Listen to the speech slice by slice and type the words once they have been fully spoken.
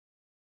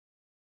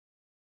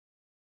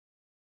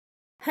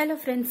Hello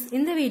friends,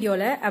 in the video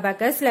la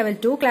Abacus level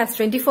 2 class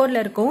 24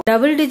 la irukum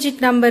double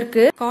digit number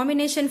ku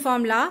combination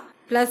formula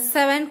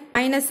 +7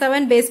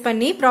 -7 base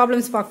பண்ணி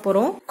problems பார்க்க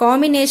போறோம்.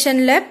 combination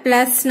ல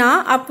plus னா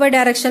upward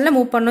direction ல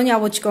move பண்ணனும்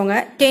ஞாபகம் வச்சுக்கோங்க.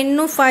 10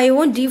 உம் 5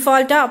 உம்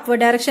default upward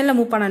direction ல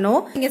மூவ்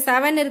பண்ணனும். இங்க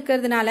 7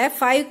 இருக்குறதுனால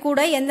 5 கூட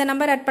எந்த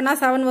நம்பர் ஆட் பண்ணா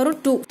 7 வரும்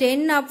 2.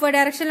 10 upward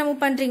direction ல மூவ்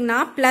பண்றீங்கன்னா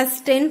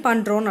 +10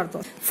 பண்றோம்னு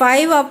அர்த்தம்.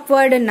 5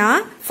 upward னா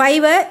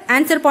 5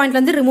 ஆன்சர் பாயிண்ட்ல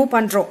இருந்து ரிமூவ்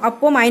பண்றோம்.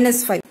 அப்போ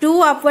 -5. 2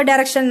 upward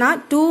direction னா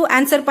 2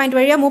 ஆன்சர் பாயிண்ட்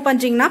வழியா மூவ்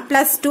பண்றீங்கன்னா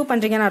 +2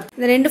 பண்றீங்கன்னு அர்த்தம்.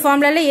 இந்த ரெண்டு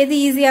ஃபார்முலால எது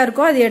ஈஸியா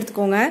இருக்கோ அது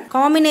எடுத்துக்கோங்க.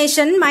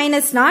 காம்பினேஷன்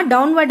மைனஸ்னா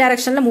downward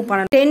direction ல மூவ்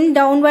பண்ணனும். 10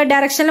 downward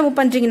direction ல மூவ்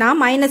பண்றீங்கன்னா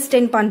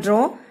 -10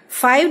 பண்றோம்.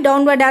 5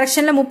 downward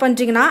direction ல மூவ்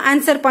பண்றீங்கன்னா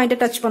ஆன்சர் பாயிண்ட்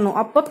டச் பண்ணும்.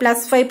 அப்போ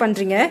 +5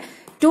 பண்றீங்க.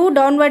 2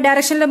 downward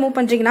direction ல மூவ்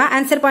பண்றீங்கன்னா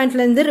ஆன்சர்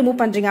பாயிண்ட்ல இருந்து ரிமூவ்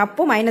பண்றீங்க.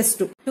 அப்போ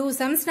 -2. 2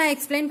 sums நான்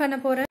எக்ஸ்பிளைன் பண்ண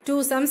போறேன். 2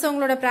 sums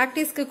உங்களோட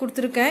பிராக்டிஸ்க்கு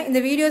கொடுத்திருக்கேன். இந்த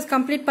வீடியோஸ்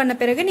கம்ப்ளீட் பண்ண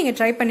பிறகு நீங்க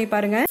ட்ரை பண்ணி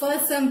பாருங்க.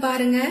 ஃபர்ஸ்ட் sum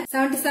பாருங்க.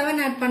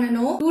 77 ஆட்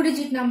பண்ணனும். 2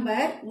 digit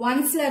நம்பர்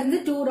 1s ல இருந்து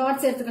 2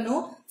 dots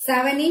எடுத்துக்கணும்.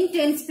 7 in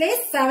 10s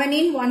place, 7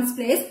 in 1s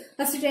place.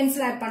 First 10s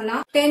ல ஆட்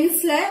பண்ணலாம். 10s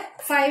ல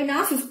 5 னா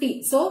 50.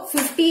 So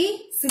 50,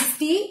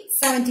 60,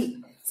 70.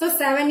 So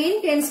 7 in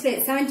 10s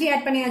place, 70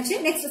 add பண்ணியாச்சு.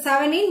 Next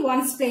 7 in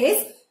 1s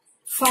place,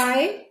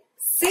 5,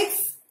 6,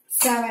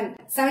 7.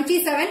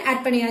 77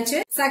 add பண்ணியாச்சு.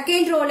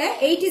 செகண்ட் ரோல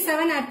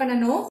 87 ஆட்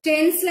பண்ணனும்.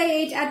 10s ல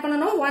 8 ஆட்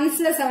பண்ணனும். 1s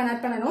ல 7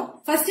 ஆட் பண்ணனும்.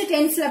 ஃபர்ஸ்ட்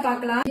 10s ல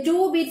பார்க்கலாம்.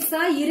 2 bits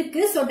தான்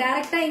இருக்கு. சோ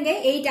டைரக்டா இங்க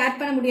 8 ஆட்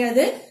பண்ண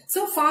முடியாது.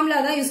 சோ ஃபார்முலா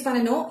தான் யூஸ்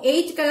பண்ணனும்.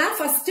 8 கெல்லாம்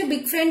ஃபர்ஸ்ட்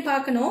பிக் ஃப்ரெண்ட்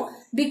பார்க்கணும்.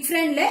 பிக்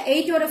ஃப்ரெண்ட்ல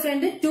 8 ஓட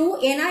ஃப்ரெண்ட் 2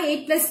 ஏனா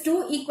 8 + 2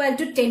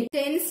 = 10.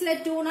 10s ல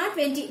 2 னா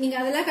 20. நீங்க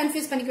அதெல்லாம்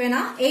கன்ஃபியூஸ் பண்ணிக்க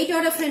வேணாம். 8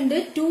 ஓட ஃப்ரெண்ட்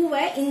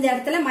 2 இந்த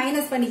இடத்துல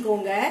மைனஸ்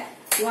பண்ணிக்கோங்க.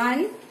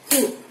 1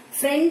 2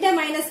 friend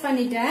minus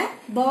பண்ணிட்டேன்.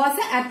 boss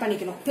add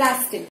பண்ணிக்கணும்.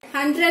 +10.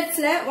 100s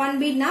ல 1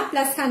 bit னா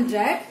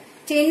 +100.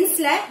 10s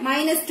ல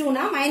 -2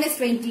 னா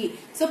 -20.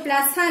 so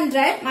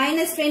 +100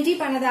 -20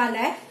 பண்ணதால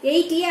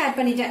 80 add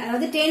பண்ணிட்டேன்.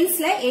 அதாவது 10s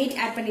ல 8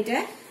 add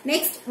பண்ணிட்டேன்.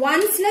 next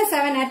 1s ல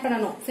 7 add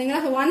பண்ணனும்.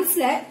 சரிங்களா? 1s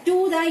ல 2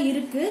 தான்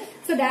இருக்கு.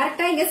 so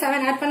டைரக்டா இங்க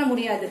 7 add பண்ண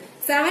முடியாது.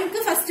 7 க்கு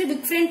ஃபர்ஸ்ட்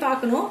பிக் ஃப்ரெண்ட்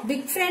பார்க்கணும்.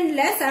 பிக்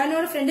ஃப்ரெண்ட்ல 7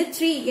 ஓட ஃப்ரெண்ட்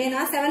 3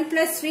 ஏனா 7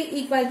 + 3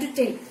 =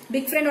 10.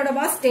 பிக் ஃப்ரெண்டோட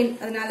பாஸ் 10.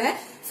 அதனால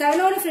 7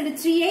 ஓட ஃப்ரெண்ட்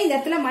 3 இந்த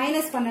இடத்துல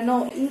மைனஸ்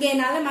பண்ணனும். இங்க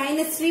என்னால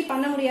 -3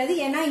 பண்ண முடியாது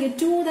ஏனா இங்க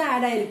 2 தான்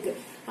ஆட் ஆயிருக்கு.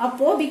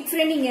 அப்போ பிக்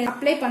ஃப்ரெண்ட் இங்க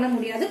அப்ளை பண்ண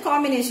முடியாது.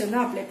 காம்பினேஷன்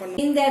தான் அப்ளை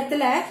பண்ணனும். இந்த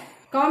இடத்துல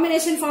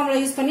காம்பினேஷன்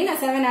ஃபார்முலா யூஸ் பண்ணி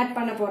நான் 7 ஆட்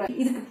பண்ண போறேன்.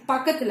 இதுக்கு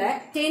பக்கத்துல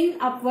 10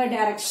 upward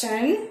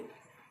direction,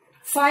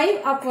 5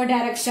 upward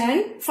direction.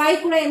 5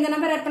 கூட எந்த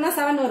நம்பர் ஆட் பண்ணா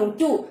 7 வரும்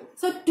 2.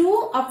 so 2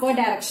 upward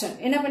direction.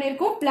 என்ன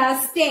பண்ணிருக்கோம்?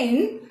 +10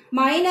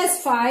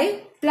 -5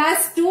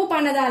 +2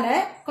 பண்ணதால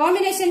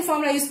காம்பினேஷன்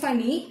ஃபார்முலா யூஸ்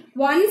பண்ணி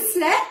 1s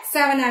ல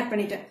 7 ஆட்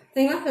பண்ணிட்டேன்.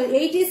 சரிங்களா?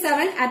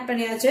 87 ஆட்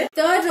பண்ணியாச்சு.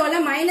 தேர்ட் ரோல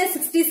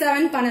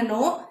 -67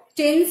 பண்ணனும்.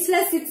 10s ல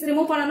 6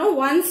 ரிமூவ் பண்ணனும்.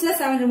 1s ல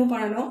 7 ரிமூவ்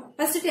பண்ணனும்.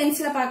 ஃபர்ஸ்ட் 10s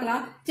ல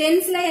பார்க்கலாம்.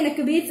 10s ல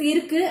எனக்கு பீட்ஸ்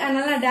இருக்கு.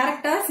 அதனால நான்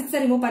டைரக்டா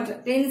 6 ரிமூவ்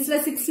பண்றேன். 10s ல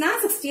 6 னா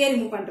 60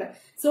 ரிமூவ் பண்றேன்.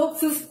 so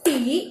 50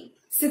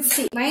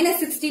 60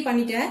 -60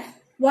 பண்ணிட்டேன்.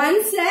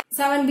 1s ல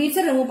 7 beats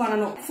ரிமூவ்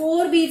பண்ணனும்.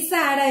 4 beats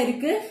தான் ஆட்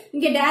ஆயிருக்கு.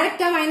 இங்க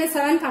டைரக்டா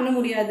 -7 பண்ண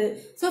முடியாது.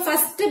 சோ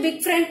ஃபர்ஸ்ட்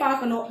பிக் ஃப்ரெண்ட்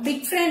பார்க்கணும்.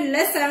 பிக் ஃப்ரெண்ட்ல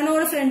 7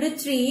 ஓட ஃப்ரெண்ட்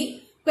 3.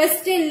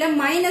 क्वेश्चनல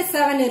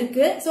 -7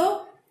 இருக்கு. சோ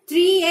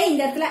 3 இந்த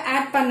இடத்துல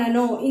ஆட்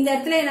பண்ணனும். இந்த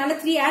இடத்துல என்னால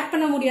 3 ஆட்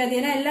பண்ண முடியாது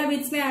ஏனா எல்லா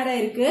பீட்ஸ்மே ஆட்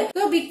ஆயிருக்கு.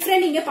 சோ பிக்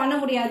ஃப்ரெண்ட் இங்க பண்ண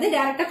முடியாது.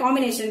 டைரக்டா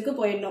காம்பினேஷனுக்கு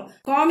போயிடணும்.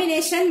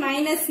 காம்பினேஷன்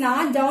மைனஸ்னா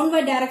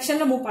டவுன்வர்ட்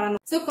டைரக்ஷன்ல மூவ்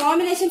பண்ணனும். சோ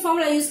காம்பினேஷன்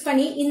ஃபார்முலா யூஸ்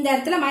பண்ணி இந்த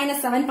இடத்துல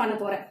 -7 பண்ண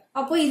போறேன்.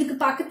 அப்போ இதுக்கு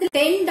பக்கத்துல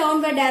 10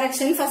 downward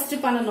direction ஃபர்ஸ்ட்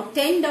பண்ணனும்.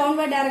 10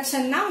 downward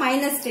directionனா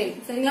 -10.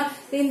 சரிங்களா?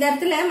 இந்த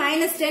இடத்துல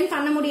 -10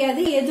 பண்ண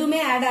முடியாது. எதுவுமே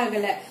ஆட்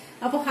ஆகல.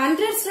 அப்போ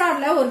 100s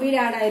ராட்ல ஒரு பீட்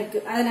ஆட் ஆயிருக்கு.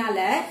 அதனால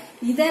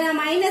இத நான்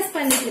மைனஸ்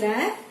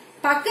பண்ணிக்கிறேன்.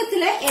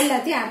 பக்கத்துல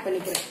எல்லாத்தையும் ஆட்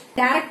பண்ணிக்கிறேன்.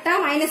 டைரக்டா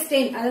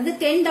 -10 அதாவது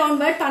 10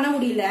 downward பண்ண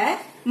முடியல.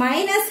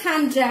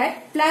 -100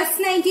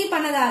 +90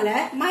 பண்ணதால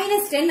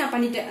 -10 நான்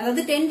பண்ணிட்டேன்.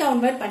 அதாவது 10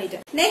 downward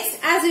பண்ணிட்டேன். Next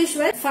as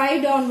usual 5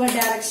 downward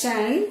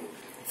direction.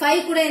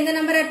 5 கூட எந்த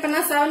நம்பர் ஆட் பண்ணா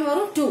 7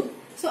 வரும் 2.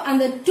 சோ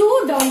அந்த 2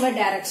 downward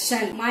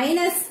direction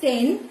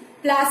 -10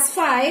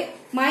 +5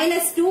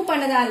 -2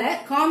 பண்ணதால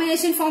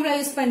combination formula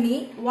use பண்ணி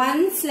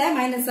 1s ல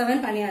 -7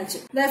 பண்ணியாச்சு.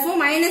 therefore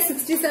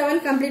 -67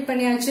 கம்ப்ளீட்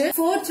பண்ணியாச்சு.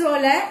 4th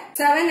ரோல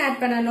 7 ஆட்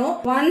பண்ணனும்.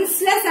 1s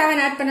ல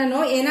 7 ஆட்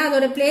பண்ணனும் ஏனா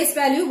அதோட பிளேஸ்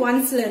வேல்யூ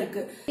 1s ல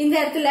இருக்கு. இந்த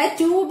இடத்துல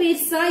 2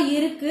 bits தான்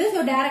இருக்கு. சோ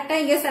டைரக்டா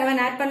இங்க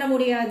 7 ஆட் பண்ண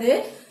முடியாது.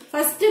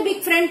 ஃபர்ஸ்ட்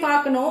பிக் ஃப்ரெண்ட்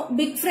பார்க்கணும்.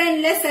 பிக்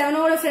ஃப்ரெண்ட்ல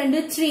 7 ஓட ஃப்ரெண்ட்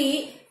 3.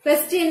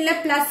 क्वेश्चनல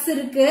பிளஸ்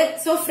இருக்கு.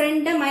 சோ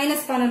ஃப்ரெண்ட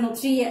மைனஸ் பண்ணனும்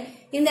 3.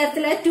 இந்த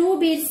இடத்துல 2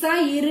 beats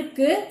தான்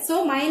இருக்கு. சோ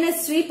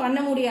 -3 பண்ண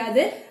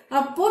முடியாது.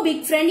 அப்போ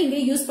பிக் ஃப்ரெண்ட் இங்க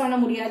யூஸ் பண்ண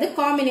முடியாது.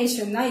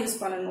 காம்பினேஷன் தான் யூஸ்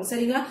பண்ணனும்.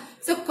 சரிங்களா?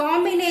 சோ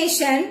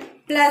காம்பினேஷன்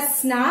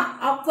பிளஸ்னா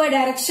upward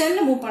directionல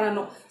மூவ்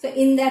பண்ணனும். சோ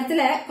இந்த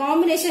இடத்துல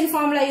காம்பினேஷன்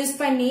ஃபார்முலா யூஸ்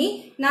பண்ணி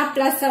நான்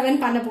 +7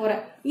 பண்ண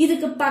போறேன்.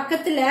 இதுக்கு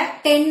பக்கத்துல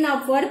 10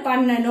 upward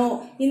பண்ணனும்.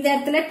 இந்த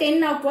இடத்துல 10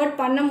 upward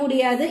பண்ண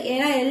முடியாது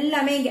ஏனா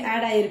எல்லாமே இங்க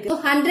ஆட் ஆயிருக்கு.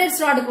 100s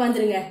ராட்க்கு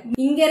வந்துருங்க.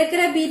 இங்க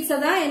இருக்கிற பீட்ஸ்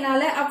தான்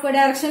என்னால upward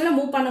directionல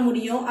மூவ் பண்ண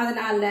முடியும்.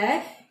 அதனால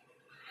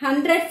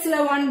 100thல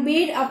 1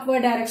 bead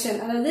upward direction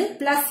அதாவது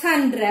plus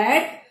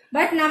 100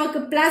 பட் நமக்கு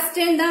plus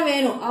 10 தான்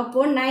வேணும்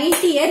அப்போ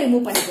 90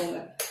 ரிமூவ் பண்ணிக்கோங்க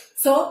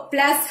சோ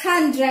plus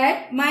 100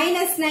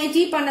 minus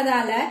 90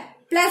 பண்ணதால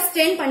plus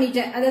 10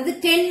 பண்ணிட்டேன் அதாவது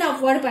 10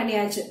 upward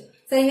பண்ணியாச்சு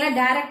சரிங்களா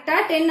டைரக்டா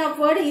 10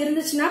 upward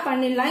இருந்துச்சுன்னா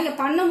பண்ணிடலாம் இங்க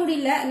பண்ண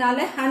முடியலனால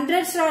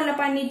 100sல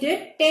பண்ணிட்டு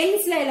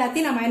 10sல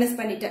எல்லாத்தையும் நான் மைனஸ்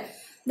பண்ணிட்டேன்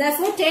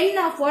therefore 10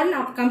 upward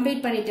நான்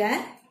கம்ப்ளீட் பண்ணிட்டேன்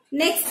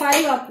next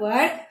 5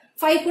 upward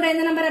 5 கூட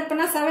எந்த நம்பர் ஆட்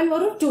பண்ணா 7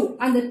 வரும் 2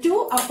 அந்த 2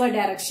 upward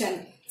direction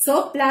so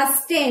plus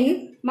 10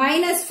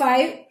 minus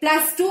 5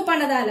 plus 2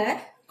 பண்ணதால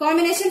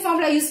combination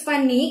formula use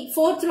பண்ணி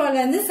 4th ரோல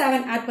இருந்து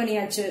 7 ஆட்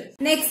பண்ணியாச்சு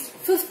நெக்ஸ்ட்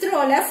 5th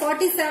ரோல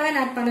 47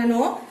 ஆட்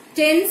பண்ணனும்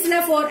 10sல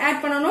 4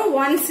 ஆட் பண்ணனும்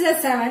 1sல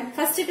 7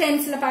 ஃபர்ஸ்ட்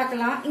 10sல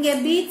பார்க்கலாம் இங்க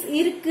பீட்ஸ்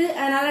இருக்கு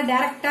அதனால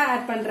டைரக்டா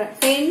ஆட் பண்றேன்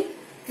 10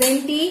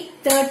 20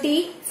 30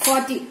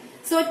 40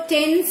 சோ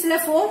 10sல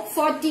 4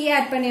 40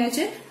 ஆட்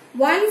பண்ணியாச்சு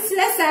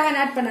 1sல 7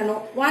 ஆட்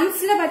பண்ணனும்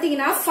 1sல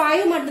பாத்தீங்கன்னா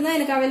 5 மட்டும் தான்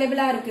எனக்கு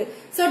அவேலபிளா இருக்கு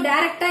சோ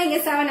டைரக்டா இங்க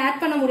 7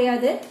 ஆட் பண்ண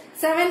முடியாது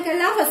 7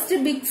 கெல்லாம் ஃபர்ஸ்ட்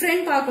பிக்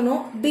ஃப்ரெண்ட்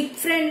பார்க்கணும் பிக்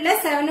ஃப்ரெண்ட்ல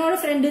 7 ஓட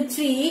ஃப்ரெண்ட்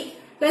 3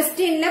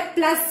 क्वेश्चनல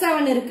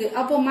 +7 இருக்கு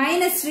அப்போ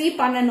 -3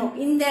 பண்ணனும்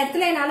இந்த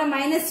இடத்துல என்னால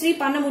 -3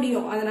 பண்ண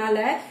முடியும் அதனால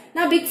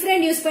நான் பிக்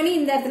ஃப்ரெண்ட் யூஸ் பண்ணி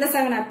இந்த இடத்துல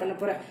 7 ஆட் பண்ண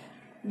போறேன்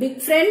பிக்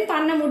ஃப்ரெண்ட்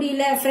பண்ண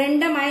முடியல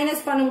ஃப்ரெண்ட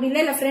மைனஸ் பண்ண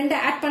முடியல இல்ல ஃப்ரெண்ட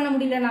ஆட் பண்ண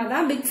முடியலனா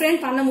தான் பிக்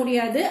ஃப்ரெண்ட் பண்ண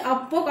முடியாது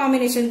அப்போ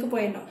காம்பினேஷனுக்கு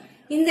போயிடணும்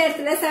இந்த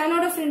இடத்துல 7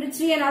 ஓட ஃப்ரெண்ட்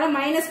 3 என்னால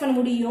மைனஸ் பண்ண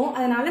முடியும்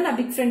அதனால நான்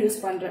பிக் ஃப்ரெண்ட்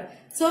யூஸ் பண்றேன்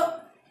சோ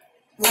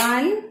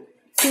 1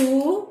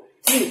 2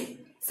 3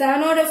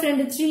 7 ஓட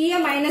ஃப்ரெண்ட்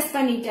 3 மைனஸ்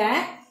பண்ணிட்டேன்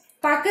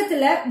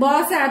பக்கத்துல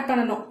பாஸ் ஆட்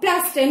பண்ணனும்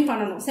 +10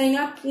 பண்ணனும்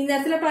சரிங்களா இந்த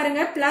இடத்துல பாருங்க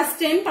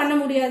 +10 பண்ண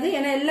முடியாது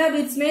ஏன்னா எல்லா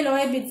பிட்ஸ்மே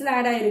லோயர் பிட்ஸ்ல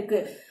ஆட் ஆயிருக்கு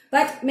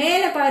பட்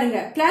மேல பாருங்க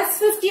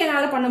 +50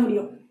 என்னால பண்ண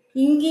முடியும்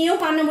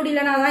இங்கேயும் பண்ண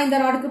முடியலனா தான் இந்த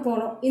ராடுக்கு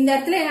போறோம் இந்த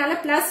இடத்துல என்னால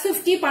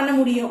 +50 பண்ண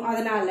முடியும்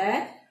அதனால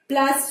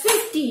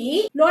 +50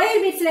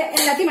 லோயர் பிட்ஸ்ல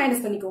எல்லாத்தையும்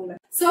மைனஸ் பண்ணிக்கோங்க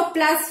சோ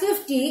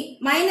 +50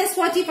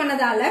 -40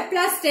 பண்ணதால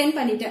 +10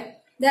 பண்ணிட்டேன்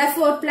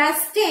therefore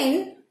 +10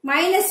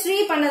 -3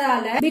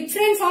 பண்ணதால big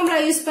friend formula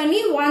use பண்ணி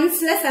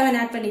 1sல 7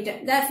 ஆட் பண்ணிட்டேன்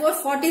therefore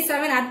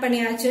 47 ஆட்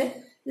பண்ணியாச்சு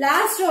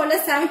லாஸ்ட் ரோல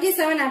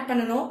 77 ஆட்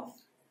பண்ணனும்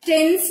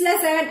 10sல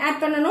 7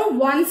 ஆட் பண்ணனும்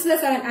 1sல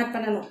 7 ஆட்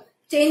பண்ணனும்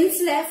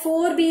 10sல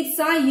 4 பீட்ஸ்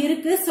தான்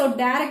இருக்கு சோ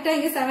டைரக்டா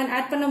இங்க 7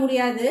 ஆட் பண்ண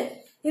முடியாது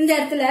இந்த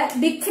இடத்துல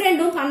பிக்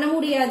ஃப்ரெண்டும் பண்ண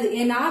முடியாது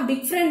ஏன்னா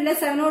பிக் ஃப்ரெண்ட்ல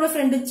 7 ஓட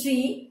ஃப்ரெண்ட் 3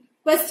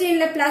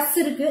 क्वेश्चनல பிளஸ்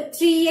இருக்கு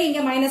 3 இங்க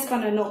மைனஸ்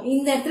பண்ணனும்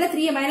இந்த இடத்துல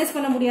 3 மைனஸ்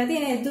பண்ண முடியாது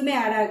ஏன்னா எதுவுமே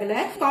ஆட் ஆகல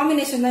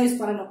காம்பினேஷன் தான் யூஸ்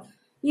பண்ணனும்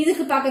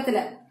இதுக்கு பக்கத்துல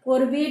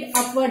ஒரு பீட்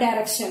அப்வர்ட்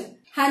டைரக்ஷன்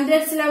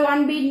 100sல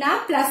 1 பீட்னா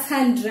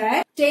 +100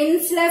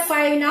 10sல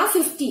 5 னா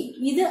 50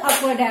 இது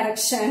அப்வர்ட்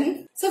டைரக்ஷன்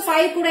சோ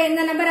 5 கூட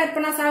எந்த நம்பர் ஆட்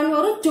பண்ணா 7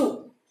 வரும் 2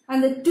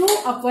 அந்த 2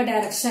 upward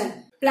direction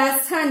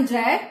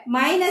 +100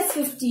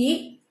 -50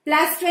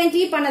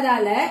 +20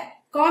 பண்ணதால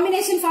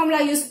combination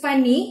formula use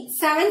பண்ணி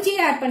 70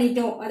 ஆட்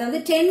பண்ணிட்டோம் அதாவது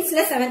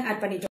 10sல 7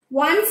 ஆட் பண்ணிட்டோம்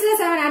 1sல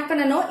 7 ஆட்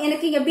பண்ணனும்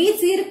எனக்கு இங்க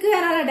பீட்ஸ் இருக்கு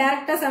அதனால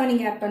டைரக்டா 7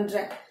 இங்க ஆட்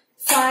பண்றேன்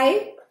 5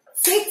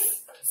 6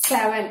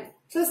 7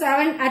 so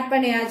 7 add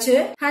பண்ணியாச்சு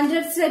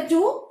 100sல 2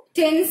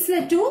 10sல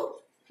 2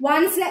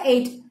 1sல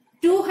 8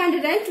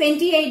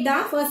 228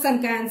 தான் first sum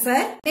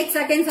answer next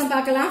second sum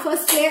பார்க்கலாம்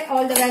first clear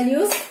all the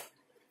values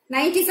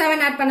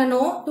 97 add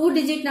பண்ணனும் 2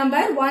 digit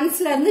number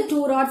 1sல இருந்து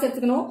 2 rods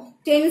எடுத்துக்கணும்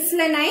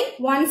 10sல 9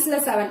 1sல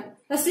 7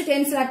 first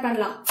 10sல add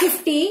பண்ணலாம்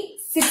 50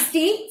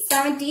 60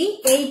 70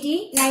 80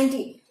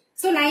 90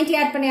 so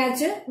 90 add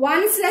பண்ணியாச்சு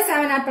 1sல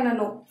 7 add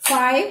பண்ணனும்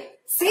 5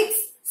 6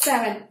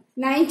 7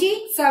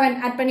 97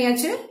 ஆட்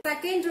பண்ணியாச்சு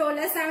செகண்ட் ரோல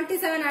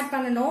 77 ஆட்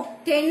பண்ணனும்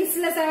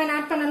 10sல 7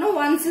 ஆட் பண்ணனும்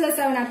 1sல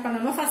 7 ஆட்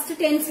பண்ணனும் ஃபர்ஸ்ட்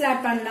 10sல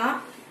ஆட் பண்ணலாம்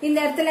இந்த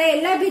இடத்துல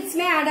எல்லா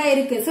பிட்ஸ்மே ஆட்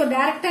ஆயிருக்கு சோ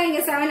டைரக்டா இங்க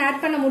 7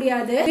 ஆட் பண்ண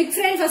முடியாது பிக்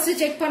ஃப்ரெண்ட் ஃபர்ஸ்ட்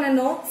செக்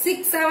பண்ணனும் 6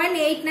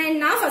 7 8 9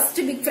 னா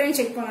ஃபர்ஸ்ட் பிக் ஃப்ரெண்ட்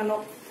செக்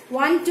பண்ணனும்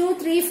 1 2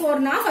 3 4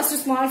 னா ஃபர்ஸ்ட்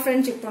ஸ்மால்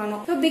ஃப்ரெண்ட் செக்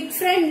பண்ணனும் சோ பிக்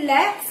ஃப்ரெண்ட்ல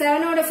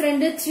 7 ஓட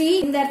ஃப்ரெண்ட் 3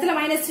 இந்த இடத்துல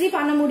 -3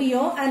 பண்ண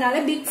முடியும்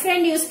அதனால பிக்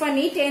ஃப்ரெண்ட் யூஸ்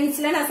பண்ணி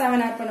 10sல நான்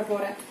 7 ஆட் பண்ண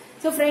போறேன்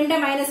சோ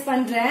ஃப்ரெண்ட மைனஸ்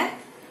பண்றேன்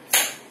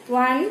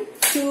 1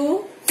 2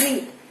 3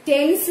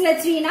 10sல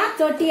 3 னா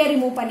 30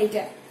 ரிமூவ்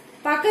பண்ணிட்டேன்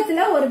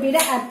பக்கத்துல ஒரு பீட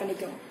ஆட்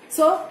பண்ணிக்கோங்க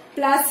சோ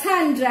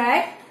 +100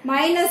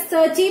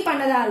 -30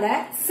 பண்ணதால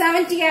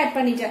 70 ஆட்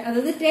பண்ணிட்டேன்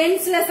அதாவது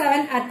 10sல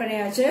 7 ஆட்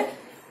பண்ணியாச்சு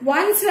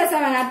 1sல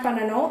 7 ஆட்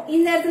பண்ணனும்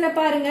இந்த இடத்துல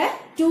பாருங்க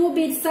 2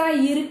 பீட்ஸ் தான்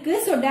இருக்கு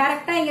சோ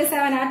டைரக்டா இங்க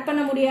 7 ஆட்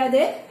பண்ண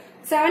முடியாது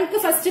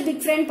 7க்கு ஃபர்ஸ்ட்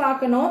பிக் ஃப்ரெண்ட்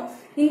பார்க்கணும்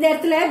இந்த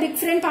இடத்துல பிக்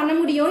ஃப்ரெண்ட் பண்ண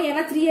முடியும்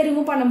ஏன்னா 3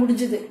 ரிமூவ் பண்ண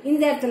முடிஞ்சது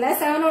இந்த இடத்துல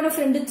 7 ஓட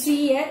ஃப்ரெண்ட் 3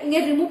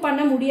 இங்க ரிமூவ்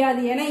பண்ண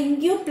முடியாது ஏன்னா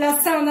இங்கேயும்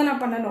 +7 தான்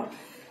நான் பண்ணனும்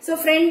சோ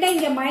ஃப்ரெண்ட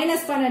இங்க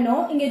மைனஸ்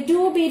பண்ணனும் இங்க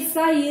 2 பீட்ஸ்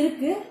தான்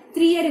இருக்கு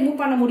 3 ரிமூவ்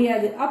பண்ண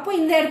முடியாது அப்போ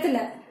இந்த இடத்துல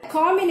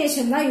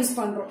காம்பினேஷன் தான் யூஸ்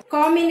பண்றோம்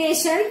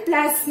காம்பினேஷன்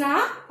பிளஸ்னா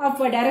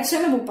அப்வர்ட்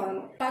டைரக்ஷன்ல மூவ்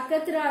பண்ணனும்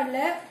பக்கத்து ராட்ல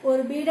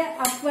ஒரு பீட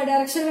அப்வர்ட்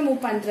டைரக்ஷன்ல மூவ்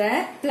பண்றேன்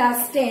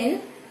 +10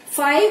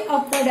 5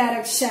 அப்வர்ட்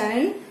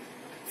டைரக்ஷன்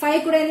 5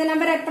 கூட எந்த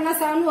நம்பர் ஆட் பண்ணா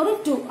 7 வரும்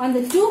 2 அந்த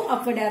 2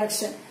 upward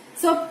direction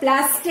so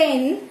 +10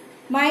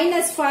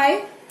 -5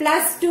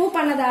 +2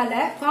 பண்ணதால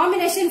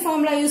combination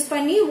formula use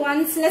பண்ணி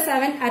 1sல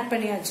 7 ஆட்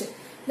பண்ணியாச்சு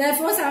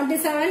therefore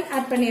 77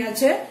 add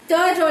பண்ணியாச்சு.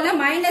 third rowல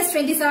minus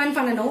 27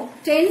 பண்ணனும்.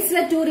 tensல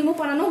 2 remove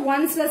பண்ணனும்,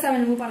 onesல 7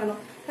 remove பண்ணனும்.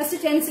 first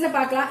tensல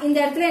பார்க்கலாம். இந்த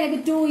இடத்துல எனக்கு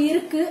 2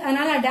 இருக்கு,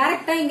 அதனால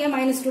டைரக்டா இங்க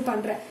minus 2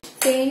 பண்றேன்.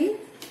 10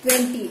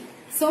 20.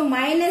 so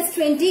minus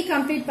 20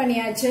 complete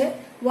பண்ணியாச்சு.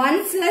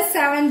 onesல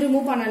 7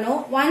 remove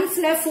பண்ணனும்,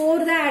 onesல 4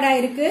 தான் add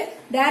ஆயிருக்கு,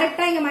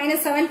 டைரக்டா இங்க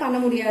minus 7 பண்ண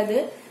முடியாது.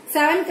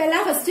 7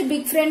 கெல்லாம் first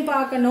big friend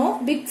பார்க்கணும்.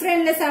 big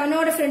friendல 7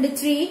 ஓட friend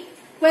 3,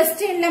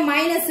 questionல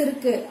மைனஸ்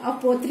இருக்கு,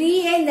 அப்போ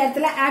 3a இந்த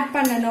இடத்துல ஆட்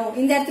பண்ணணும்.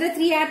 இந்த இடத்துல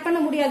 3 ஆட் பண்ண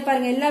முடியாது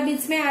பாருங்க, எல்லா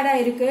பிட்ஸ்மே ஆட்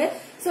ஆயிருக்கு.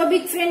 சோ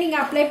பிக் ஃப்ரெண்ட் இங்க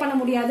அப்ளை பண்ண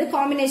முடியாது,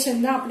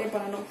 காம்பினேஷன் தான் அப்ளை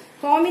பண்ணணும்.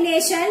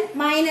 காம்பினேஷன்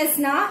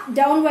மைனஸ்னா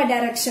டவுன்வர்ட்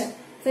டைரக்ஷன்,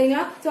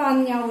 சரிங்களா? சோ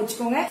அந்த ஞாபகம்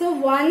வச்சுக்கோங்க. சோ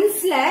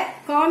ஒன்ஸ்ல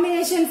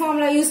காம்பினேஷன்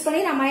ஃபார்முலா யூஸ்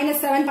பண்ணி நான்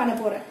 -7 பண்ண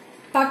போறேன்.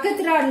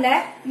 பக்கத்து ராட்ல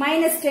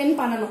 -10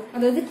 பண்ணணும்,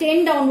 அதாவது 10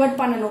 டவுன்வர்ட்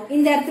பண்ணணும்.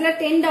 இந்த இடத்துல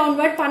 10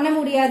 டவுன்வர்ட் பண்ண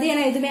முடியாது,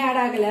 ஏன்னா எதுவுமே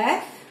ஆட் ஆகல.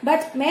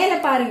 பட் மேல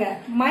பாருங்க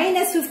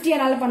 -50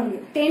 என்னால பண்ண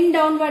முடியும். 10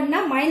 டவுன்வர்ட்னா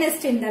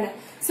 -10 தானே.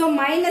 சோ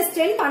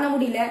 -10 பண்ண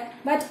முடியல,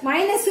 பட்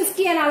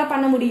 -50 என்னால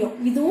பண்ண முடியும்.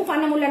 இதுவும்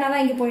பண்ண முடியலனா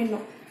தான் இங்க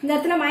போயிடணும். இந்த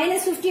இடத்துல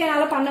 -50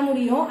 என்னால பண்ண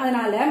முடியும்,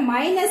 அதனால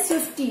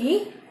 -50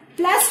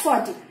 +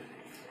 40.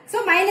 சோ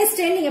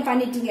 -10 நீங்க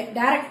பண்ணிட்டீங்க.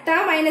 டைரக்டா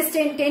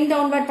 -10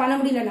 டவுன்வர்ட் பண்ண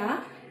முடியலனா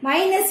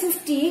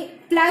 -50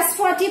 +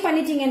 40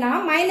 பண்ணிட்டீங்கன்னா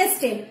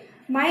 -10.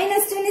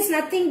 -10 is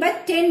nothing but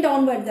 10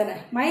 downward தானே,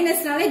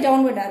 மைனஸ்னாலே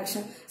downward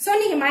direction. சோ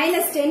நீங்க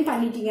 -10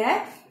 பண்ணிட்டீங்க.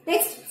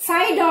 நெக்ஸ்ட்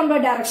 5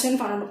 downward direction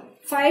பண்ணணும்.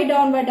 5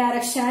 downward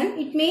direction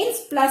it means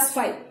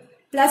 +5.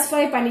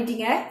 +5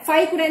 பண்ணிட்டீங்க.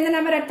 5 கூட எந்த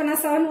நம்பர் ஆட் பண்ணா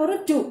 7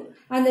 வரும், 2.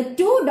 அந்த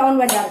 2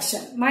 downward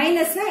direction.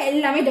 மைனஸ்னா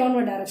எல்லாமே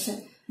downward direction.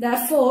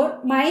 therefore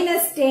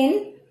 -10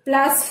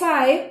 +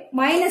 5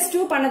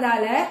 -2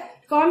 பண்ணதால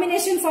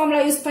combination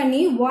formula use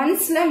பண்ணி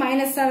ஒன்ஸ்ல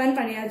 -7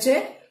 பண்ணியாச்சு.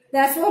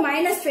 therefore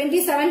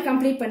 -27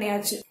 complete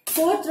பண்ணியாச்சு.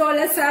 fourth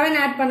rowல 7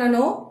 ஆட்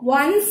பண்ணனும்,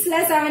 onesல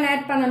 7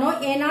 ஆட் பண்ணனும்,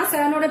 ஏனா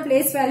 7 ஓட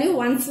பிளேஸ் வேல்யூ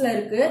onesல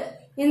இருக்கு.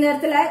 இந்த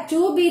இடத்துல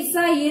 2 பீட்ஸ்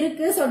தான்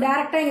இருக்கு, சோ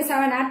டைரக்டா இங்க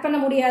 7 ஆட் பண்ண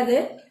முடியாது.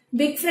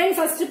 பிக் ஃப்ரெண்ட்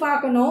ஃபர்ஸ்ட்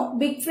பார்க்கணும்.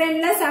 பிக்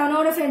ஃப்ரெண்ட்ல 7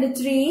 ஓட ஃப்ரெண்ட்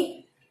 3,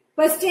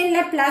 क्वेश्चनல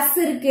பிளஸ்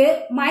இருக்கு,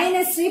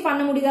 -3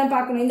 பண்ண முடியுதான்னு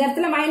பார்க்கணும். இந்த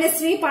இடத்துல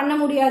 -3 பண்ண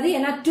முடியாது,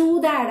 ஏனா 2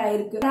 தான் ஆட்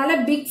ஆயிருக்கு, அதனால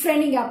பிக்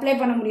ஃப்ரெண்ட் இங்க அப்ளை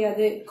பண்ண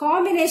முடியாது.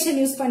 காம்பினேஷன்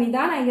யூஸ் பண்ணி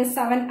தான் நான் இங்க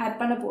 7 ஆட்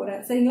பண்ண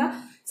போறேன், சரிங்களா?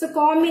 சோ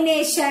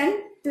காம்பினேஷன்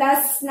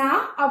பிளஸ்னா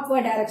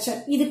அப்வர்ட்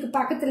டைரக்ஷன், இதுக்கு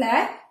பக்கத்துல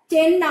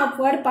 10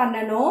 அப்வர்ட்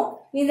பண்ணனும்.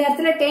 இந்த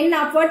இடத்துல 10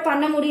 அப்வர்ட்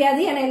பண்ண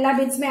முடியாது, ஏன்னா எல்லா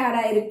பிட்ஸ்மே ஆட்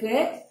ஆயிருக்கு.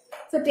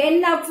 So 10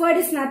 upward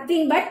is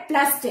nothing but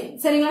 +10,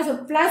 சரிங்களா? சோ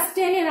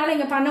 +10 என்னால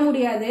இங்க பண்ண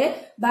முடியாது,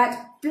 பட்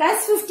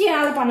 +50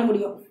 என்னால பண்ண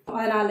முடியும்.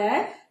 அதனால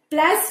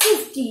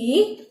 +50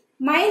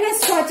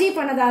 -40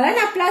 பண்ணதால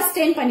நான்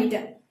 +10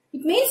 பண்ணிட்டேன்.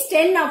 இட் மீன்ஸ்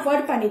 10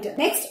 அப்வர்ட் பண்ணிட்டேன்.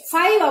 Next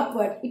 5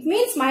 upward, it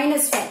means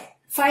 -5.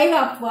 5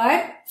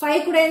 upward,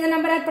 5 கூட எந்த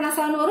நம்பர் ஆட் பண்ணா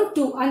 7 வரும்,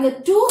 2. அந்த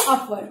 2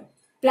 upward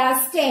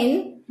 +10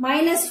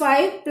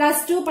 -5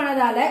 +2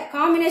 பண்ணதால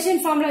காம்பினேஷன்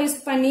ஃபார்முலா யூஸ்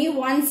பண்ணி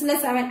ஒன்ஸ்ல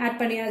 7 ஆட்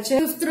பண்ணியாச்சு.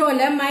 5th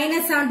rowல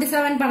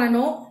 -77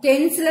 பண்ணனும்,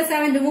 டென்ஸ்ல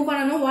 7 ரிமூவ்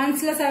பண்ணனும்,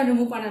 ஒன்ஸ்ல 7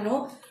 ரிமூவ்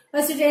பண்ணனும்.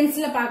 ஃபர்ஸ்ட்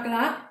டென்ஸ்ல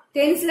பார்க்கலாம்.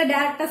 டென்ஸ்ல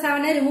டைரக்டா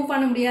 7 ரிமூவ்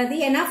பண்ண முடியாது,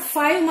 ஏன்னா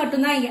 5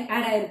 மட்டும் தான் இங்க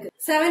ஆட் ஆயிருக்கு.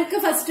 7க்கு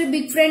ஃபர்ஸ்ட்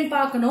பிக் ஃப்ரெண்ட்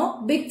பார்க்கணும்.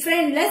 பிக்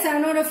ஃப்ரெண்ட்ல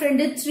 7 ஓட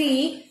ஃப்ரெண்ட் 3,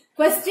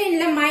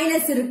 क्वेश्चनல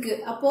மைனஸ் இருக்கு,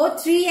 அப்போ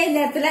 3 இந்த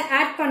இடத்துல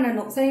ஆட்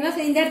பண்ணனும், சரிங்களா?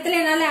 இந்த இடத்துல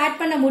என்னால ஆட்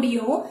பண்ண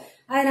முடியும்,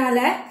 அதனால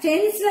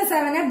 10ஸ்ல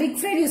 7 பிக்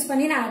ஃப்ரெண்ட் யூஸ்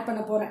பண்ணி நான் ஆட்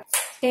பண்ண போறேன்.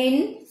 10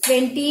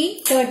 20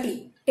 30.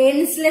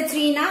 10ஸ்ல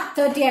 3 னா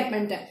 30 ஆட்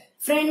பண்ணிட்டேன்.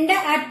 ஃப்ரெண்ட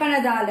ஆட்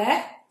பண்ணதால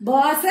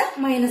பாஸ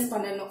மைனஸ்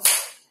பண்ணனும்.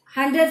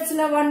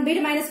 100ஸ்ல 1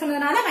 பிட் மைனஸ்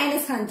பண்ணதால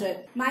 -100.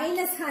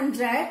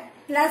 -100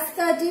 +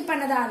 30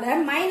 பண்ணதால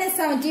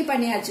 -70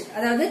 பண்ணியாச்சு.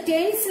 அதாவது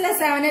 10ஸ்ல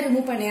 7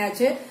 ரிமூவ்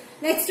பண்ணியாச்சு.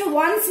 நெக்ஸ்ட்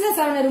ஒன்ஸ்ல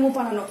 7 ரிமூவ்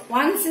பண்ணனும்.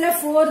 ஒன்ஸ்ல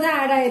 4 தான்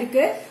ஆட்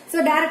ஆயிருக்கு, சோ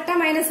டைரக்டா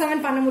 -7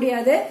 பண்ண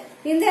முடியாது.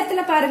 இந்த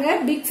இடத்துல பாருங்க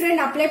பிக்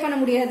ஃப்ரெண்ட் அப்ளை பண்ண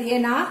முடியாது,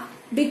 ஏன்னா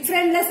பிக்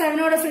ஃப்ரெண்ட்ல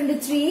 7 ஓட ஃப்ரெண்ட்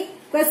 3,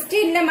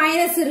 क्वेश्चनல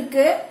மைனஸ்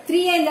இருக்கு,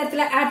 3 இந்த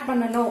இடத்துல ஆட்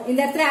பண்ணனும். இந்த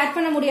இடத்துல ஆட்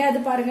பண்ண முடியாது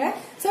பாருங்க,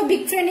 சோ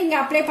பிக் ஃப்ரெண்ட் இங்க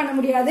அப்ளை பண்ண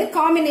முடியாது.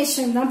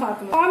 காம்பினேஷன் தான்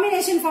பார்க்கணும்.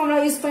 காம்பினேஷன் ஃபார்முலா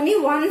யூஸ் பண்ணி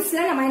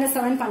ஒன்ஸ்ல நான்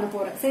 -7 பண்ண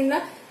போறேன், சரிங்களா?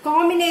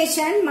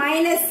 காம்பினேஷன்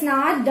மைனஸ்னா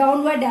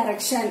டவுன்வர்ட்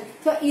டைரக்ஷன்,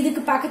 சோ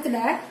இதுக்கு பக்கத்துல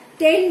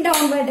 10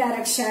 downward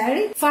direction,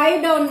 5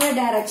 downward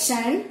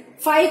direction,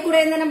 5 கூட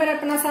எந்த நம்பர்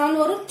ஆட் பண்ணா 7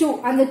 வரும், 2.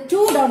 அந்த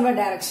 2 downward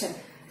direction.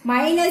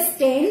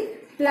 -10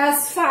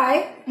 +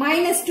 5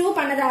 -2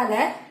 பண்ணதால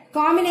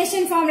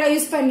combination formula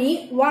use பண்ணி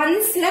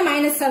ஒன்ஸ்ல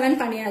 -7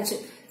 பண்ணியாச்சு.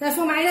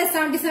 therefore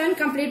 -77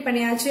 கம்ப்ளீட்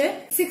பண்ணியாச்சு.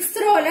 6th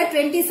rowல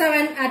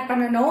 27 ஆட்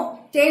பண்ணனும்,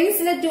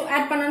 10ஸ்ல 2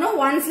 ஆட் பண்ணனும்,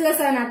 ஒன்ஸ்ல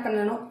 7 ஆட்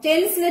பண்ணனும்.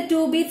 10ஸ்ல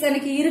 2 பீட்ஸ்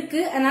எனக்கு இருக்கு,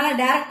 அதனால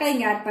டைரக்டா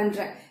இங்க ஆட்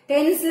பண்றேன்.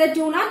 10ஸ்ல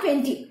 2 னா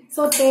 20,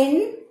 சோ 10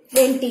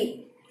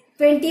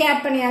 20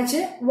 ஆட் பண்ணியாச்சு.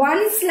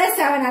 ஒன்ஸ்ல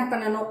 7 ஆட்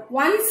பண்ணனும்.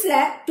 ஒன்ஸ்ல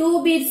 2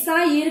 பீட்ஸ்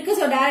தான் இருக்கு,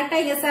 சோ டைரக்டா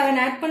இங்க 7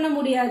 ஆட் பண்ண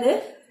முடியாது.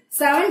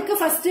 7க்கு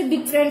ஃபர்ஸ்ட்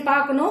பிக் ஃப்ரெண்ட்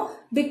பார்க்கணும்.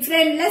 பிக்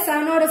ஃப்ரெண்ட்ல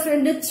 7 ஓட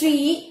ஃப்ரெண்ட் 3,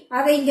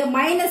 அதை இங்க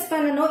மைனஸ்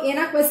பண்ணனும்,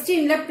 ஏன்னா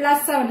क्वेश्चनல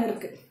 +7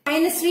 இருக்கு.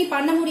 -3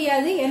 பண்ண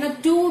முடியாது, ஏன்னா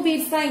 2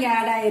 பீட்ஸ் தான் இங்க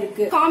ஆட்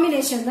ஆயிருக்கு.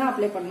 காம்பினேஷன் தான்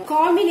அப்ளை பண்ணணும்.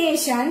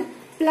 காம்பினேஷன்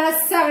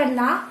 +7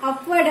 னா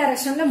upward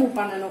directionல மூவ்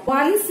பண்ணனும்.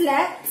 ஒன்ஸ்ல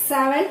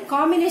 7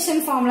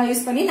 காம்பினேஷன் ஃபார்முலா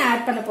யூஸ் பண்ணி நான்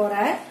ஆட் பண்ண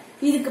போறேன்.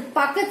 இதுக்கு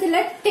பக்கத்துல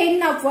 10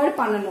 upward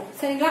பண்ணனும்.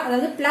 சரிங்களா?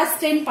 அதாவது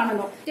 +10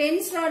 பண்ணனும்.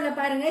 10th rowல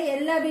பாருங்க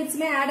எல்லா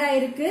பீட்ஸுமே ஆட்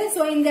ஆயிருக்கு.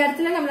 சோ இந்த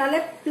இடத்துல நம்மளால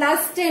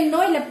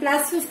 +10ஓ இல்ல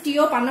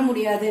 +50ஓ பண்ண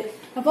முடியாது.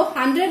 அப்போ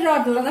 100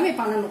 rowல தான்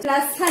பண்ணனும்.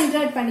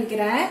 +100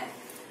 பண்ணிக்கிறேன்.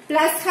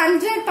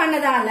 +100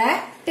 பண்ணதால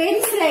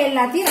 10ஸ்ல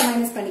எல்லாத்தையும் நான்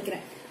மைனஸ்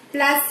பண்ணிக்கிறேன்.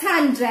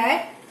 +100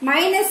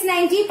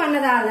 -90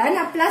 பண்ணதால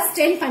நான்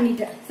 +10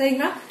 பண்ணிட்டேன்.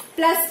 சரிங்களா?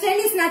 +10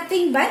 is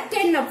nothing but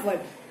 10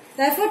 upward.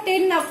 Therefore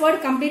 10 upward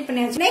complete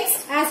பண்ணியாச்சு. Next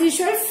as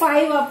usual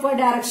 5 upward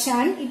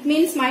direction. It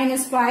means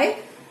 -5.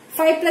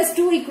 5 plus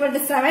 2 equal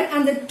to 7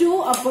 and the 2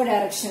 upward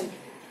direction.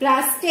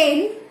 +10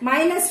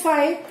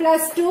 -5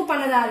 plus 2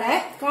 பண்ணதால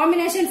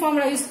combination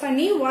formula use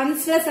பண்ணி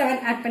 1ஸ்ல 7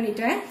 ஆட்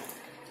பண்ணிட்டேன்.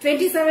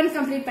 27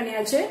 complete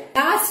பண்ணியாச்சு.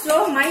 Last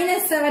row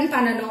 -7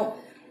 பண்ணனும்.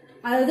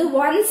 அதாவது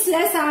ஒன்ஸ்ல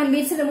 7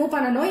 பீட்ஸ் மூவ்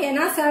பண்ணனும்.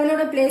 ஏன்னா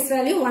 7ஓட place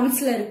value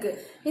ஒன்ஸ்ல இருக்கு.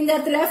 இந்த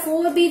இடத்துல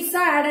 4 பீட்ஸ்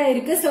தான் ஆட்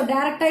ஆயிருக்கு. சோ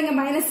டைரக்டா இங்க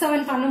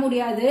 -7 பண்ண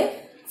முடியாது.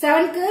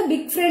 7க்கு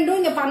பிக் ஃப்ரெண்டும்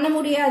இங்க பண்ண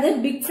முடியாது.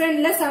 Big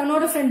ஃப்ரெண்ட்ல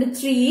 7ஓட friend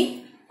 3.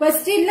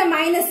 क्वेश्चनல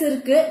மைனஸ்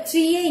இருக்கு.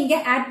 3 இங்க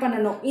ஆட்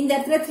பண்ணனும். இந்த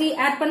இடத்துல 3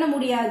 ஆட் பண்ண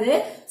முடியாது.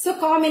 சோ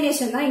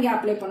காம்பினேஷன் தான் இங்க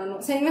அப்ளை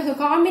பண்ணனும். சரிங்களா? So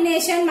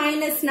combination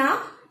மைனஸ்னா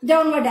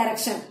downward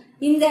direction.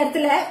 இந்த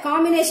இடத்துல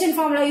காம்பினேஷன்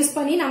ஃபார்முலா யூஸ்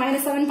பண்ணி நான்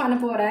 -7 பண்ண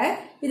போறேன்.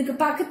 இதுக்கு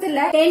பக்கத்துல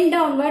 10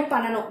 டவுன்வர்ட்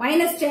பண்ணனும்.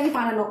 -10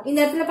 பண்ணனும். இந்த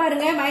இடத்துல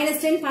பாருங்க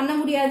 -10 பண்ண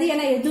முடியாது.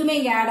 ஏன்னா எதுவுமே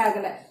இங்க ஆட்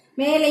ஆகல.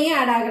 மேலையும்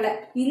ஆட் ஆகல.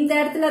 இந்த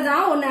இடத்துல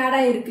தான் ஒன்னு ஆட்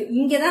ஆயிருக்கு.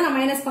 இங்க தான் நான்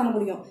மைனஸ் பண்ண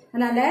முடியும்.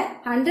 அதனால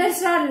 100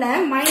 rowல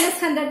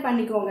 -100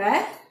 பண்ணிக்கோங்க.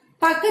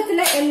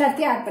 பக்கத்துல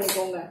எல்லாத்தையும் ஆட்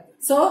பண்ணிக்கோங்க.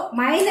 சோ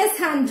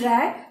 -100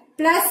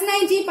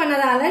 +90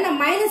 பண்ணதால நான்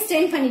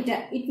 -10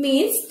 பண்ணிட்டேன். It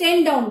means 10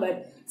 downward.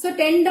 So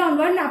 10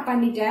 downward நான்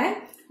பண்ணிட்டேன்.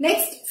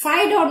 நெக்ஸ்ட்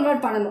 5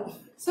 டவுன்வர்ட் பண்ணனும்.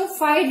 So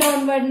 5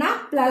 டவுன்வர்ட்னா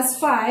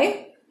 +5.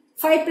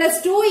 5 plus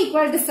 2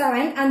 equal to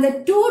 7 and the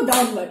 2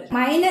 downward.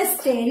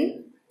 -10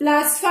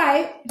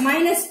 +5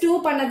 -2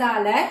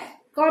 பண்ணதால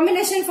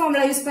combination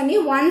formula use பண்ணி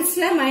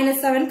ஒன்ஸ்ல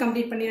 -7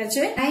 complete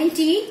பண்ணியாச்சு.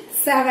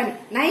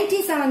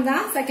 97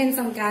 தான் second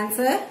sum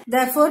answer.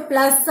 Therefore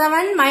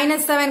 +7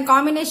 -7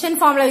 combination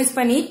formula use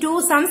பண்ணி 2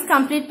 sums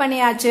complete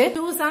பண்ணியாச்சு.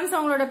 2 sums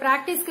உங்களோட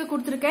பிராக்டிஸ்க்கு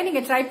கொடுத்திருக்கேன்.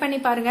 நீங்க ட்ரை பண்ணி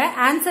பாருங்க.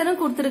 ஆன்சரும்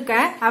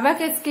கொடுத்திருக்கேன்.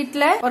 Abacus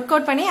kitல ஒர்க்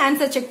அவுட் பண்ணி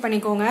ஆன்சர் செக்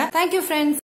பண்ணிக்கோங்க. Thank you friends.